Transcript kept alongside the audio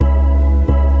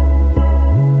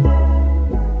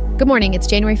Good morning, it's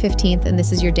January 15th, and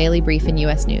this is your daily brief in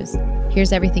U.S. news.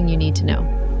 Here's everything you need to know.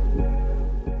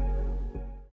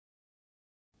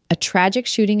 A tragic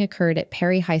shooting occurred at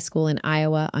Perry High School in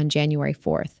Iowa on January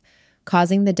 4th,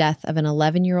 causing the death of an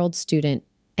 11-year-old student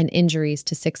and injuries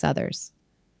to 6 others.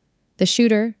 The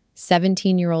shooter,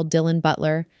 17-year-old Dylan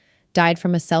Butler, died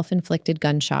from a self-inflicted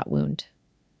gunshot wound.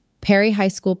 Perry High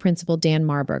School principal Dan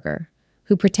Marburger,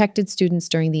 who protected students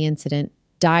during the incident,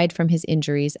 died from his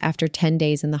injuries after 10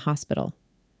 days in the hospital.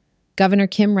 Governor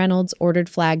Kim Reynolds ordered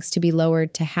flags to be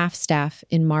lowered to half-staff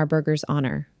in Marburger's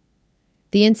honor.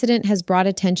 The incident has brought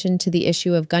attention to the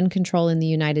issue of gun control in the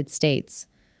United States.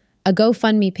 A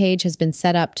GoFundMe page has been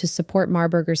set up to support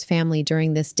Marburger's family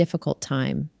during this difficult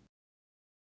time.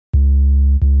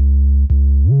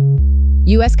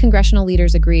 U.S. congressional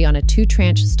leaders agree on a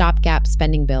 2-tranche stopgap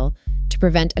spending bill to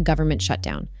prevent a government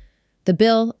shutdown. The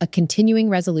bill, a continuing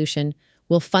resolution,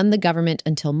 will fund the government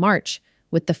until March,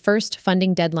 with the first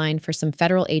funding deadline for some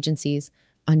federal agencies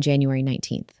on January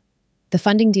 19th. The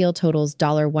funding deal totals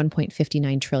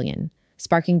 $1.59 trillion,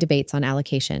 sparking debates on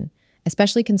allocation,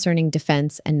 especially concerning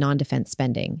defense and non-defense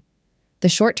spending. The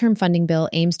short-term funding bill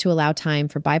aims to allow time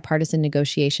for bipartisan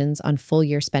negotiations on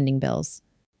full-year spending bills.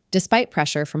 Despite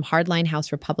pressure from hardline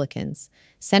House Republicans,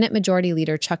 Senate Majority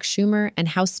Leader Chuck Schumer and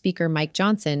House Speaker Mike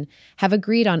Johnson have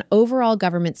agreed on overall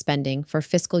government spending for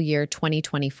fiscal year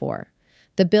 2024.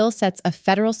 The bill sets a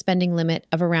federal spending limit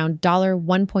of around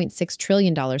 $1.6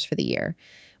 trillion for the year,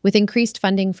 with increased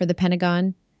funding for the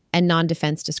Pentagon and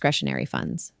non-defense discretionary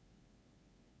funds.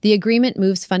 The agreement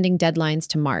moves funding deadlines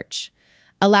to March,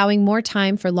 allowing more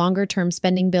time for longer-term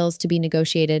spending bills to be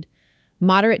negotiated.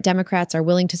 Moderate Democrats are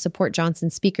willing to support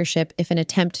Johnson's speakership if an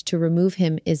attempt to remove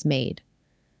him is made.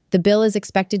 The bill is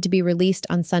expected to be released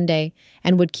on Sunday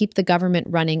and would keep the government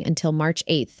running until March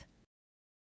 8th.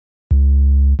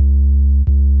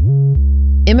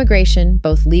 Immigration,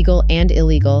 both legal and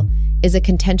illegal, is a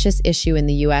contentious issue in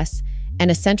the U.S.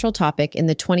 and a central topic in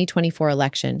the 2024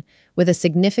 election, with a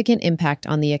significant impact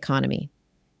on the economy.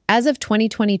 As of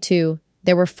 2022,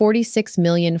 there were 46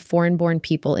 million foreign-born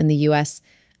people in the U.S.,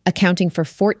 accounting for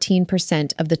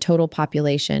 14% of the total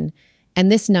population,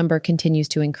 and this number continues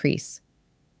to increase.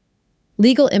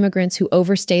 Legal immigrants who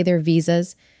overstay their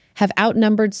visas have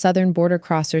outnumbered southern border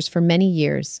crossers for many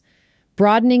years,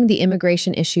 broadening the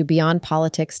immigration issue beyond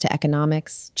politics to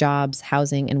economics, jobs,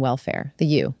 housing, and welfare. The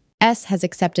U.S. has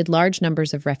accepted large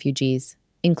numbers of refugees,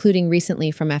 including recently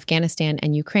from Afghanistan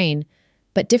and Ukraine,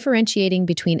 but differentiating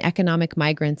between economic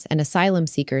migrants and asylum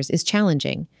seekers is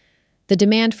challenging. The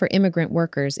demand for immigrant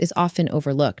workers is often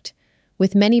overlooked,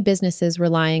 with many businesses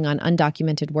relying on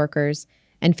undocumented workers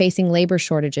and facing labor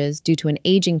shortages due to an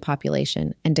aging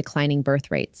population and declining birth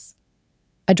rates.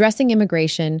 Addressing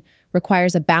immigration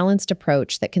requires a balanced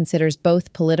approach that considers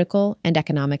both political and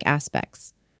economic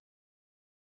aspects.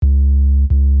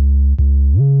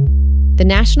 The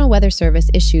National Weather Service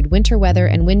issued winter weather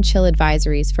and wind chill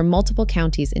advisories for multiple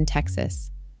counties in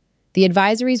Texas. The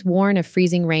advisories warn of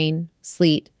freezing rain,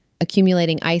 sleet,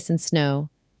 accumulating ice and snow,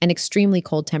 and extremely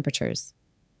cold temperatures.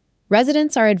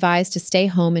 Residents are advised to stay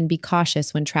home and be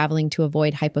cautious when traveling to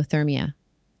avoid hypothermia.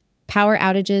 Power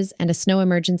outages and a snow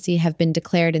emergency have been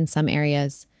declared in some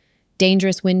areas.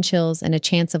 Dangerous wind chills and a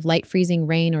chance of light freezing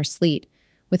rain or sleet,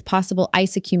 with possible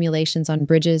ice accumulations on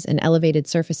bridges and elevated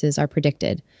surfaces, are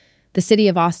predicted. The city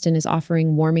of Austin is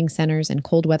offering warming centers and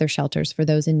cold weather shelters for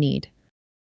those in need.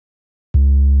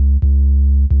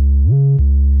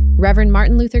 Reverend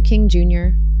Martin Luther King Jr.,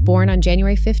 born on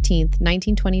January 15,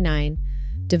 1929,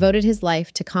 devoted his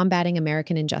life to combating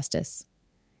American injustice.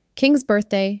 King's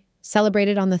birthday,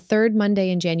 celebrated on the third Monday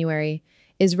in January,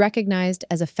 is recognized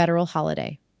as a federal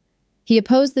holiday. He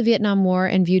opposed the Vietnam War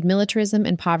and viewed militarism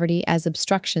and poverty as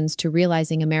obstructions to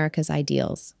realizing America's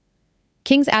ideals.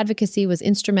 King's advocacy was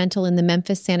instrumental in the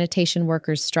Memphis sanitation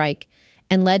workers' strike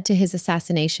and led to his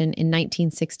assassination in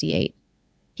 1968.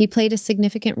 He played a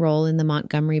significant role in the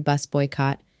Montgomery bus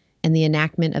boycott and the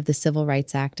enactment of the Civil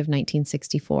Rights Act of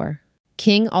 1964.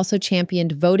 King also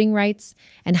championed voting rights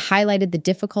and highlighted the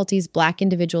difficulties Black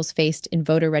individuals faced in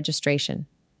voter registration.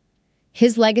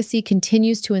 His legacy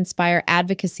continues to inspire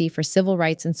advocacy for civil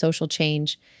rights and social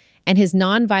change, and his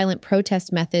nonviolent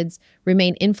protest methods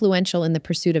remain influential in the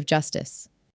pursuit of justice.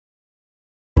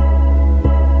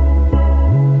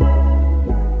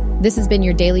 This has been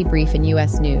your daily brief in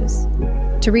U.S. News.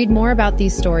 To read more about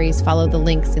these stories, follow the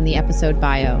links in the episode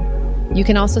bio. You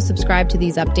can also subscribe to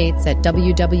these updates at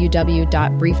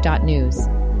www.brief.news.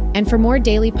 And for more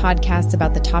daily podcasts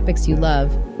about the topics you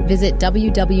love, visit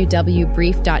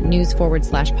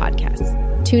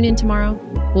www.brief.news/podcasts. Tune in tomorrow.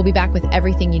 We'll be back with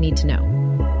everything you need to know.